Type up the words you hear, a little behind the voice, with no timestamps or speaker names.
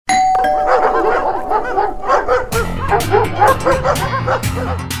Welcome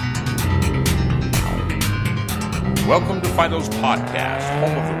to Fido's Podcast,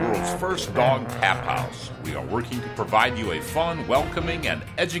 home of the world's first dog tap house. We are working to provide you a fun, welcoming, and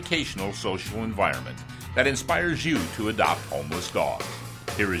educational social environment that inspires you to adopt homeless dogs.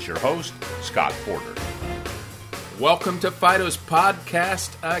 Here is your host, Scott Porter. Welcome to Fido's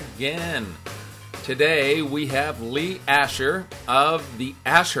Podcast again. Today we have Lee Asher of the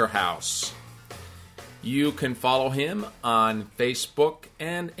Asher House. You can follow him on Facebook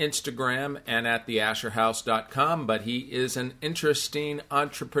and Instagram and at theasherhouse.com, but he is an interesting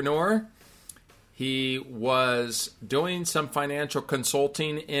entrepreneur. He was doing some financial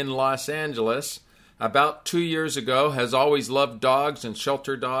consulting in Los Angeles about 2 years ago, has always loved dogs and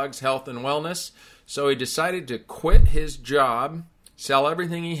shelter dogs, health and wellness, so he decided to quit his job, sell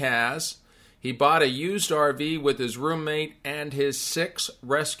everything he has. He bought a used RV with his roommate and his 6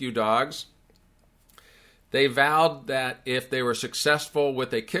 rescue dogs. They vowed that if they were successful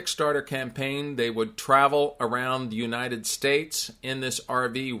with a Kickstarter campaign, they would travel around the United States in this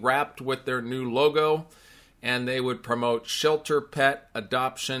RV wrapped with their new logo, and they would promote shelter, pet,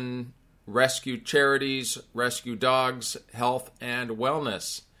 adoption, rescue charities, rescue dogs, health, and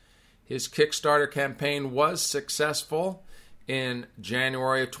wellness. His Kickstarter campaign was successful in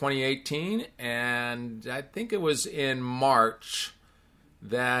January of 2018, and I think it was in March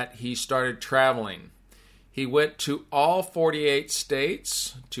that he started traveling. He went to all 48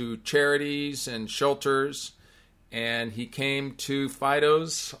 states, to charities and shelters, and he came to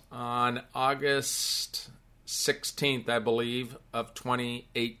Fido's on August 16th, I believe, of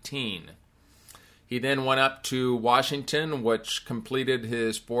 2018. He then went up to Washington, which completed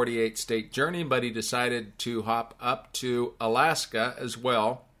his 48-state journey, but he decided to hop up to Alaska as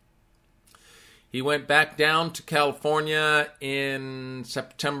well. He went back down to California in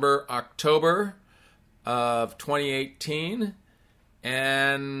September, October of 2018,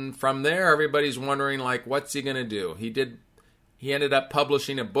 and from there everybody's wondering, like, what's he going to do? He ended up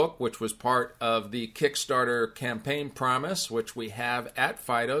publishing a book, which was part of the Kickstarter campaign promise, which we have at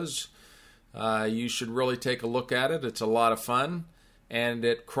Fido's. You should really take a look at it. It's a lot of fun, and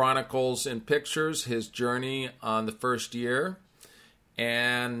it chronicles in pictures his journey on the first year.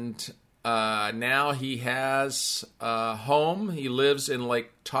 And now he has a home. He lives in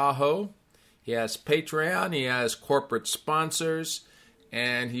Lake Tahoe. He has Patreon, he has corporate sponsors,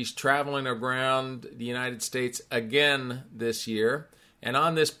 and he's traveling around the United States again this year. And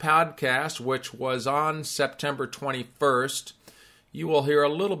on this podcast, which was on September 21st, you will hear a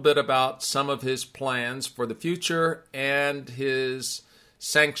little bit about some of his plans for the future and his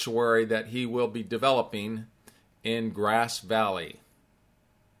sanctuary that he will be developing in Grass Valley.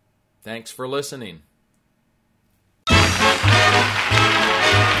 Thanks for listening.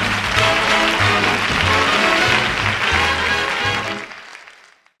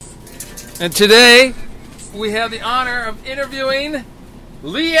 And today, we have the honor of interviewing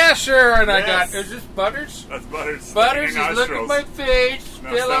Lee Asher. And yes. I got, is this Butters? That's Butters. Butters is look at my face.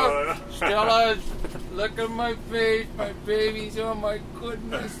 Stella, look at my face. My babies, oh my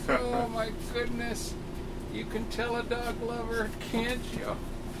goodness. Oh my goodness. You can tell a dog lover, can't you?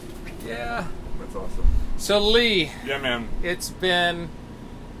 Yeah. That's awesome. So Lee. Yeah, man. It's been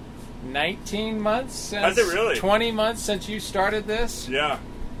 19 months since. Has it really? 20 months since you started this? Yeah.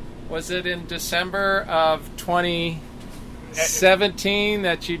 Was it in December of 2017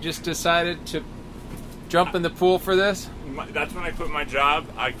 that you just decided to jump in the pool for this? That's when I quit my job.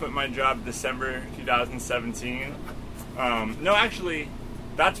 I quit my job December 2017. No, actually,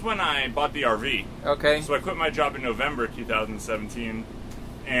 that's when I bought the RV. Okay. So I quit my job in November 2017,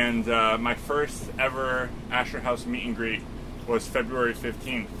 and my first ever Asher House meet and greet was February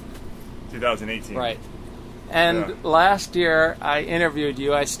 15th, 2018. Right. And last year I interviewed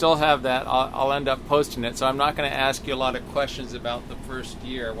you. I still have that. I'll end up posting it. So I'm not going to ask you a lot of questions about the first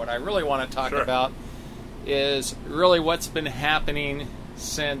year. What I really want to talk about is really what's been happening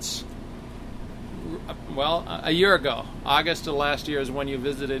since, well, a year ago. August of last year is when you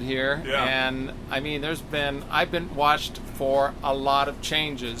visited here. Yeah. And I mean, I've been watched for a lot of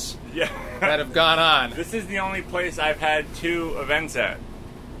changes that have gone on. This is the only place I've had 2 events at.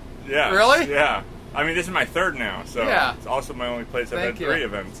 Yeah. Really? Yeah. I mean, this is my 3rd now, so it's also my only place I've had 3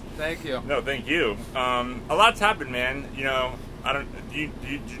 events. Thank you. No, thank you. A lot's happened, man. You know, do you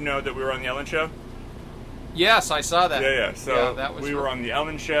know that we were on the Ellen Show? Yes, I saw that. Yeah. So that was we were on the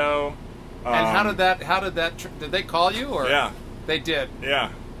Ellen Show. And how did that? Did they call you or? Yeah, they did.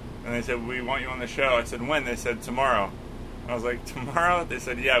 Yeah, and they said, we want you on the show. I said, when? They said, tomorrow. I was like, tomorrow? They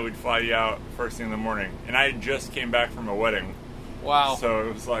said, yeah, we'd fly you out first thing in the morning. And I just came back from a wedding. Wow. So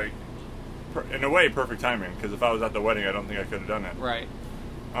it was like, in a way, perfect timing, because if I was at the wedding, I don't think I could have done it. Right.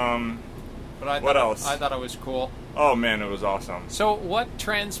 But what else? I thought it was cool. Oh, man, it was awesome. So what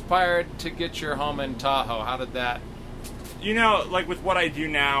transpired to get your home in Tahoe? How did that... You know, like with what I do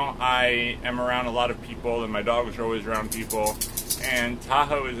now, I am around a lot of people, and my dogs are always around people. And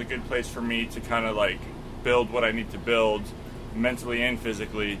Tahoe is a good place for me to kind of like build what I need to build, mentally and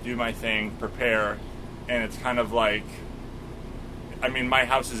physically, do my thing, prepare. And it's kind of like, I mean, my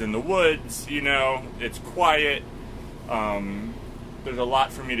house is in the woods, you know, it's quiet. There's a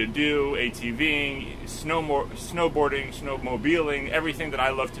lot for me to do, ATVing, snowboarding, snowmobiling, everything that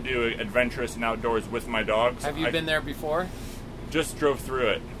I love to do, adventurous and outdoors with my dogs. Have you been there before? Just drove through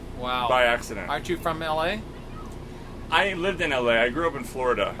it. Wow. By accident. Aren't you from LA? I lived in LA. I grew up in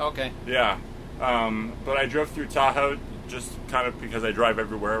Florida. Okay. Yeah. But I drove through Tahoe just kind of because I drive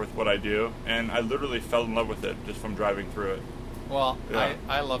everywhere with what I do, and I literally fell in love with it just from driving through it. Well, yeah.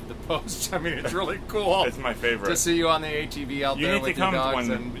 I love the post. I mean, it's really cool. It's my favorite. To see you on the ATV out there with your dogs.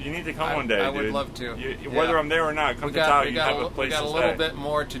 You need to come one day, I dude. would love to. Whether I'm there or not, come to Tahoe. You have a place to stay. We got a little bit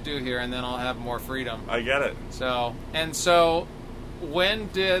more to do here, and then I'll have more freedom. I get it. So, when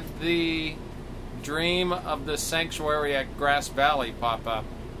did the dream of the sanctuary at Grass Valley pop up?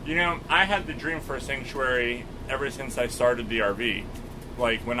 You know, I had the dream for a sanctuary ever since I started the RV.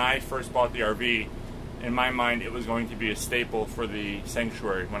 Like, when I first bought the RV, in my mind, it was going to be a staple for the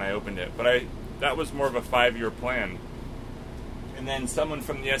sanctuary when I opened it. But that was more of a 5-year plan. And then someone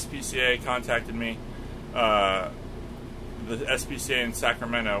from the SPCA contacted me, the SPCA in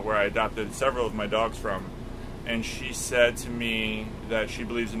Sacramento, where I adopted several of my dogs from. And she said to me that she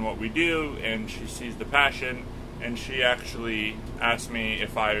believes in what we do, and she sees the passion. And she actually asked me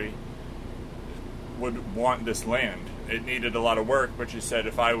if I would want this land. It needed a lot of work, but she said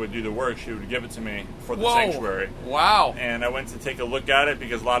if I would do the work, she would give it to me for the sanctuary. Wow. And I went to take a look at it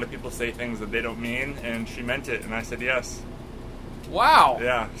because a lot of people say things that they don't mean, and she meant it, and I said yes. Wow.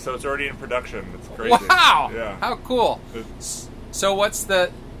 Yeah, so it's already in production. It's crazy. Wow. Yeah. How cool. So what's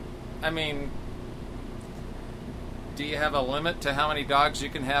the, I mean, do you have a limit to how many dogs you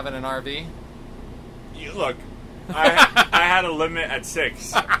can have in an RV? Look, I had a limit at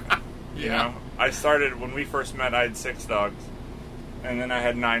 6. You know, I started, when we first met, I had 6 dogs, and then I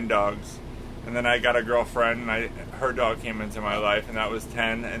had 9 dogs, and then I got a girlfriend, and her dog came into my life, and that was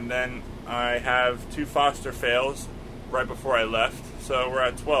 10, and then I have 2 foster fails right before I left, so we're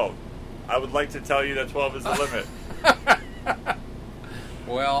at 12. I would like to tell you that 12 is the limit.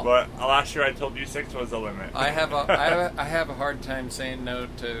 Well, but last year I told you 6 was the limit. I have a hard time saying no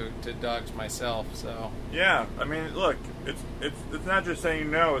to dogs myself. So yeah, I mean, look, it's not just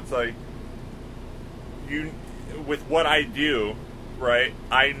saying no. It's like with what I do, right?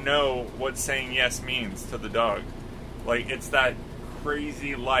 I know what saying yes means to the dog. Like, it's that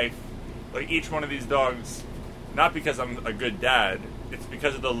crazy life. Like, each one of these dogs, not because I'm a good dad, it's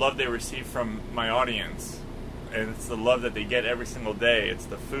because of the love they receive from my audience. And it's the love that they get every single day. It's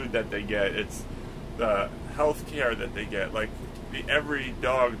the food that they get. It's the health care that they get. Like, every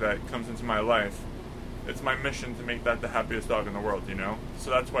dog that comes into my life, it's my mission to make that the happiest dog in the world, you know? So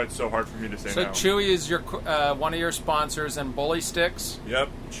that's why it's so hard for me to say no. So Chewy is your one of your sponsors, and Bully Sticks? Yep,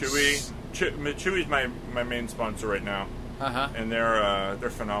 Chewy. Chewy's my main sponsor right now. Uh-huh. And they're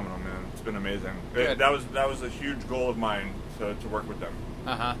phenomenal, man. It's been amazing. That was a huge goal of mine to work with them.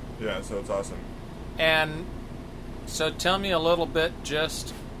 Uh-huh. Yeah, so it's awesome. And so tell me a little bit,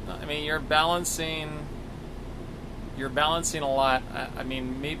 just, I mean, you're balancing a lot. I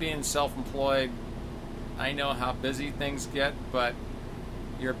mean, me being self-employed, I know how busy things get, but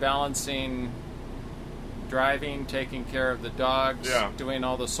you're balancing driving, taking care of the dogs, doing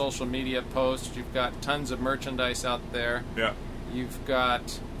all the social media posts. You've got tons of merchandise out there. Yeah. You've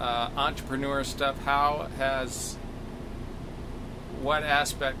got entrepreneur stuff. How has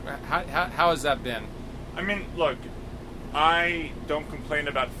that been? I mean, look, I don't complain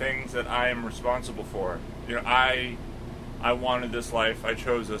about things that I am responsible for. You know, I wanted this life. I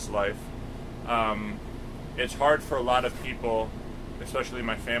chose this life. It's hard for a lot of people, especially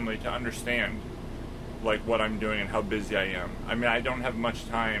my family, to understand like what I'm doing and how busy I am. I mean, I don't have much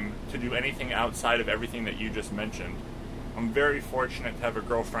time to do anything outside of everything that you just mentioned. I'm very fortunate to have a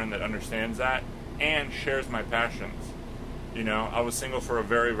girlfriend that understands that and shares my passions. You know, I was single for a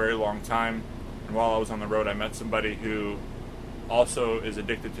very, very long time. And while I was on the road, I met somebody who also is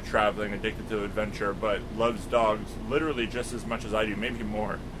addicted to traveling, addicted to adventure, but loves dogs literally just as much as I do, maybe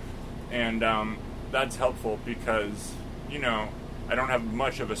more. And that's helpful because, you know, I don't have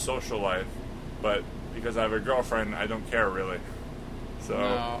much of a social life, but because I have a girlfriend, I don't care really.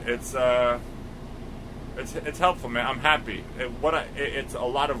 So it's It's helpful, man. I'm happy. It's a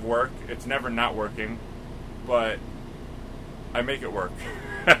lot of work. It's never not working, but I make it work.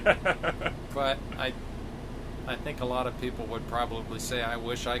 But I think a lot of people would probably say, I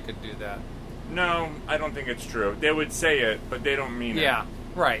wish I could do that. No, I don't think it's true. They would say it, but they don't mean it. Yeah,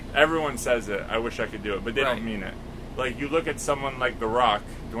 right. Everyone says it. I wish I could do it, but they don't mean it. Like, you look at someone like The Rock,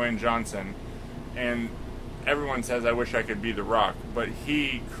 Dwayne Johnson, and everyone says, I wish I could be The Rock, but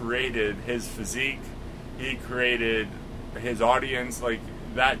he created his physique. He created his audience. Like,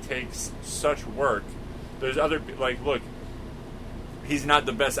 that takes such work. There's other, like, look, he's not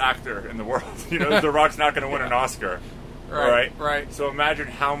the best actor in the world. You know, The Rock's not going to win an Oscar. Right. So imagine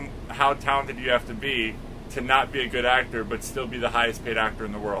how talented you have to be to not be a good actor, but still be the highest paid actor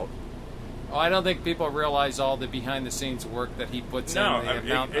in the world. Well, I don't think people realize all the behind-the-scenes work that he puts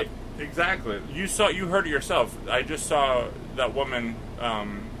in. Exactly. You heard it yourself. I just saw that woman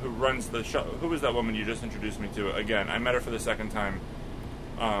who runs the show. Who was that woman you just introduced me to? Again, I met her for the second time.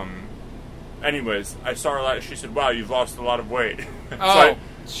 Anyways, I saw her. She said, "Wow, you've lost a lot of weight."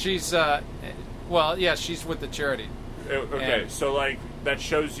 She's she's with the charity. Okay, so like that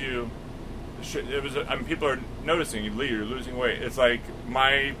shows you. It was. People are noticing you. You're losing weight. It's like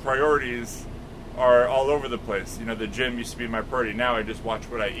my priorities are all over the place. You know, the gym used to be my priority. Now I just watch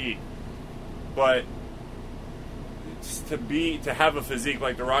what I eat. But to have a physique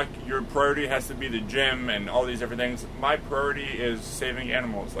like The Rock, your priority has to be the gym and all these different things. My priority is saving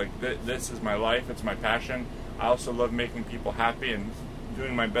animals. Like this is my life. It's my passion. I also love making people happy and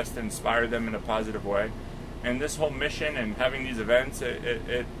doing my best to inspire them in a positive way. And this whole mission and having these events,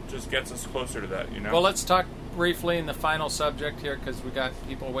 it just gets us closer to that, you know? Well, let's talk briefly in the final subject here, because we got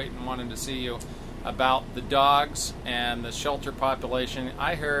people waiting wanting to see you, about the dogs and the shelter population.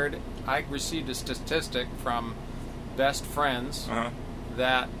 I received a statistic from Best Friends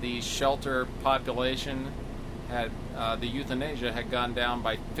that the shelter population had, the euthanasia had gone down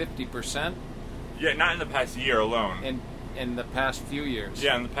by 50%. Yeah, not in the past year alone. In the past few years.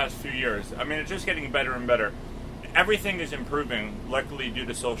 Yeah, in the past few years. I mean, it's just getting better and better. Everything is improving, luckily, due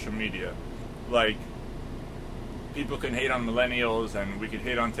to social media. Like, people can hate on millennials, and we can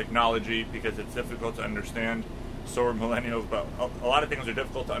hate on technology because it's difficult to understand. So are millennials, but a lot of things are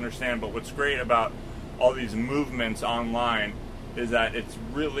difficult to understand. But what's great about all these movements online is that it's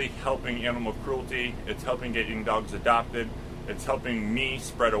really helping animal cruelty. It's helping getting dogs adopted. It's helping me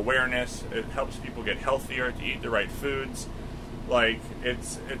spread awareness. It helps people get healthier, to eat the right foods. Like,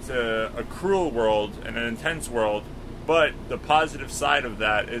 it's a cruel world and an intense world, but the positive side of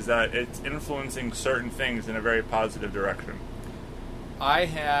that is that it's influencing certain things in a very positive direction. I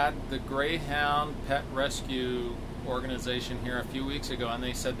had the Greyhound Pet Rescue organization here a few weeks ago, and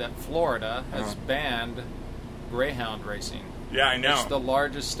they said that Florida has banned greyhound racing. Yeah, I know. It's the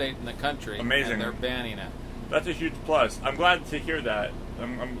largest state in the country. Amazing. And they're banning it. That's a huge plus. I'm glad to hear that,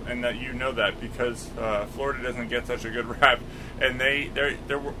 and that you know that, because Florida doesn't get such a good rap, and they're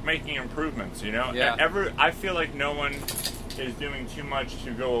making improvements. You know, yeah. I feel like no one is doing too much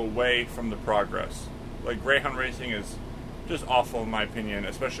to go away from the progress. Like, greyhound racing is just awful in my opinion.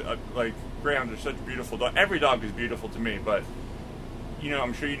 Especially like greyhounds are such beautiful dogs. Every dog is beautiful to me, but you know,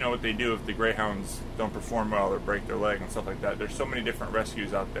 I'm sure you know what they do if the greyhounds don't perform well or break their leg and stuff like that. There's so many different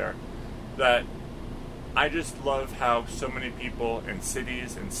rescues out there that. I just love how so many people in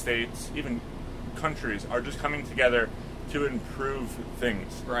cities and states, even countries, are just coming together to improve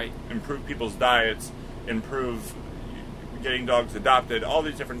things. Right. Improve people's diets, improve getting dogs adopted. All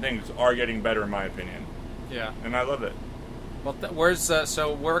these different things are getting better, in my opinion. Yeah. And I love it. Well,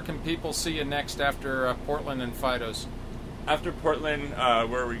 where can people see you next after Portland and Fido's? After Portland,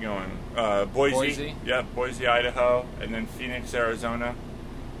 where are we going? Boise. Yeah, Boise, Idaho, and then Phoenix, Arizona,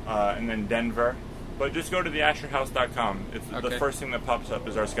 and then Denver. But just go to theasherhouse.com. It's the first thing that pops up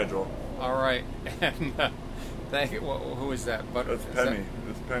is our schedule. All right. And thank you. Who is that? That's Penny.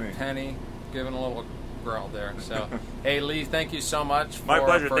 That's Penny. Penny giving a little growl there. So, hey, Lee, thank you so much for, My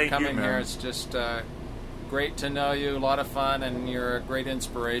pleasure. for thank coming you, here. It's just great to know you. A lot of fun, and you're a great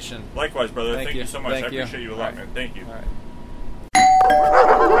inspiration. Likewise, brother. Thank you so much. Thank I appreciate you a lot, man. Thank you. All right.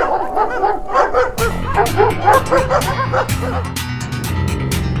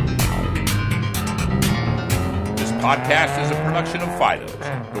 This podcast is a production of Fido's,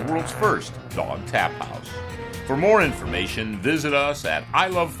 the world's first dog tap house. For more information, visit us at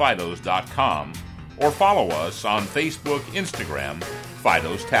ilovefidos.com or follow us on Facebook, Instagram,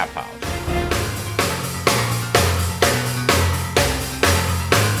 Fido's Tap House.